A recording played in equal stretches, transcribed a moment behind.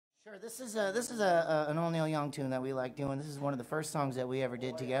Sure. An all Neil Young tune that we like doing. This is one of the first songs that we ever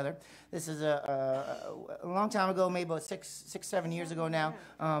did together. This is a long time ago, maybe about 7 years ago now.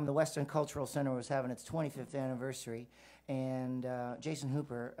 The Western Cultural Center was having its 25th anniversary, and Jason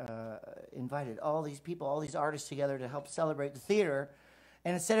Hooper invited all these people, all these artists together to help celebrate the theater.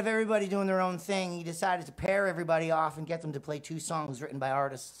 And instead of everybody doing their own thing, he decided to pair everybody off and get them to play two songs written by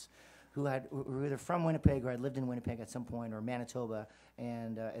artists who were either from Winnipeg or had lived in Winnipeg at some point, or Manitoba,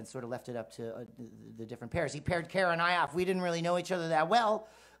 and sort of left it up to the different pairs. He paired Kara and I off. We didn't really know each other that well.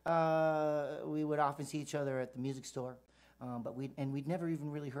 We would often see each other at the music store, but we'd never even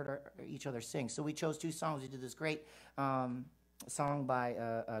really heard each other sing. So we chose two songs. We did this great song by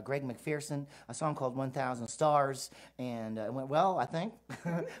Greg McPherson, a song called 1,000 Stars, and it went well, I think.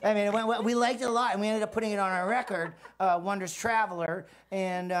 I mean, it went well. We liked it a lot, and we ended up putting it on our record, Wonders Traveler,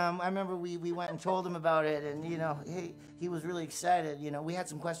 and I remember we went and told him about it, and, you know, he was really excited. You know, we had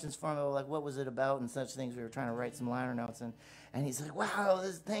some questions for him, like, what was it about and such things. We were trying to write some liner notes, and he's like, wow,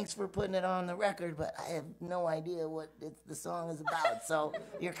 thanks for putting it on the record, but I have no idea what the song is about, so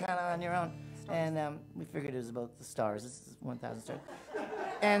you're kind of on your own. And we figured it was about the stars. This is 1,000 stars.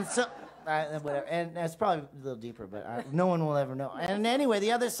 And so, whatever. And it's probably a little deeper, but no one will ever know. And anyway,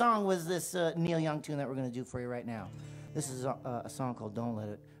 the other song was this Neil Young tune that we're going to do for you right now. This is a song called Don't Let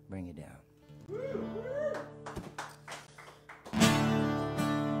It Bring You Down.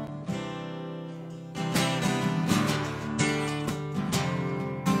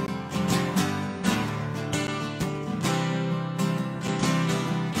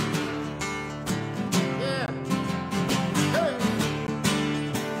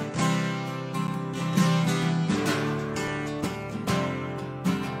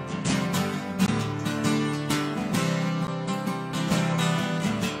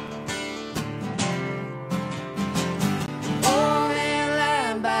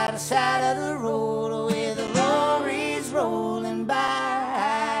 Side of the road with the glories rolling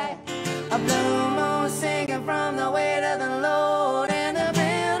by, a blue moon singing from the weight of the load, and the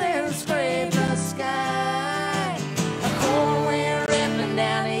buildings scrape the sky. A cold wind ripping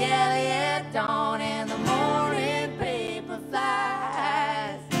down the alley at dawn, and the morning paper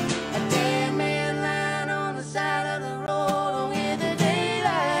flies. A dead man lying on the side of the road with the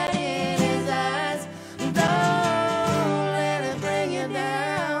daylight in his eyes. Don't let it bring you down.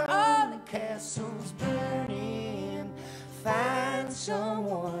 Castle's burning, find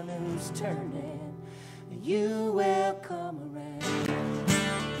someone who's turning, you will come around.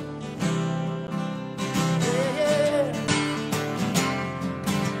 Yeah.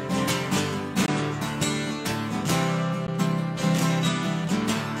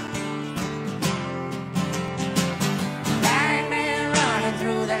 Blind man running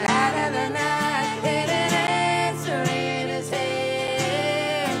through the light of the night, with an answer in his head.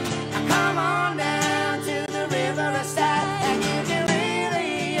 Come on down to the riverside, and you can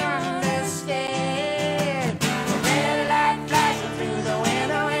really understand. The red light flashing through the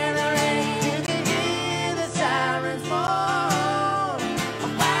window in the rain, you can hear the sirens moan. A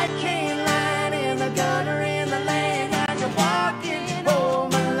white cane line in the gutter in the lane, and you're walking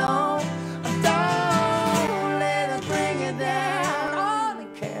home alone. Don't let it bring you down. All the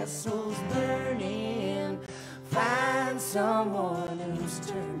castles burning, find someone who's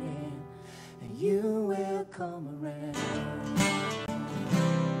turning, and you will come around.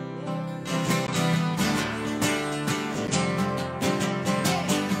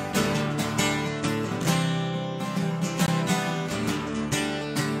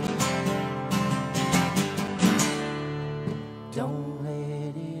 Don't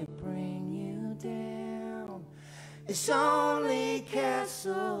let it bring you down. It's only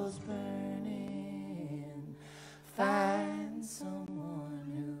castles burning. Find someone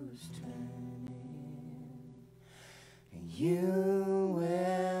who's turning, and you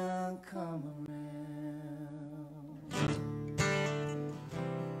will come around.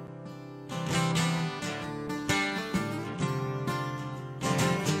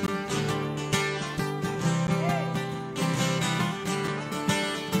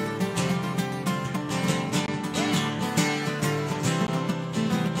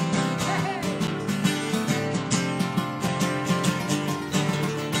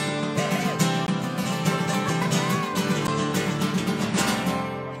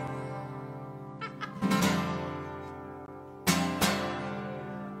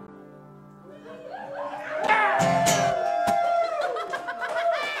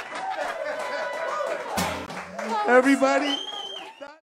 Everybody.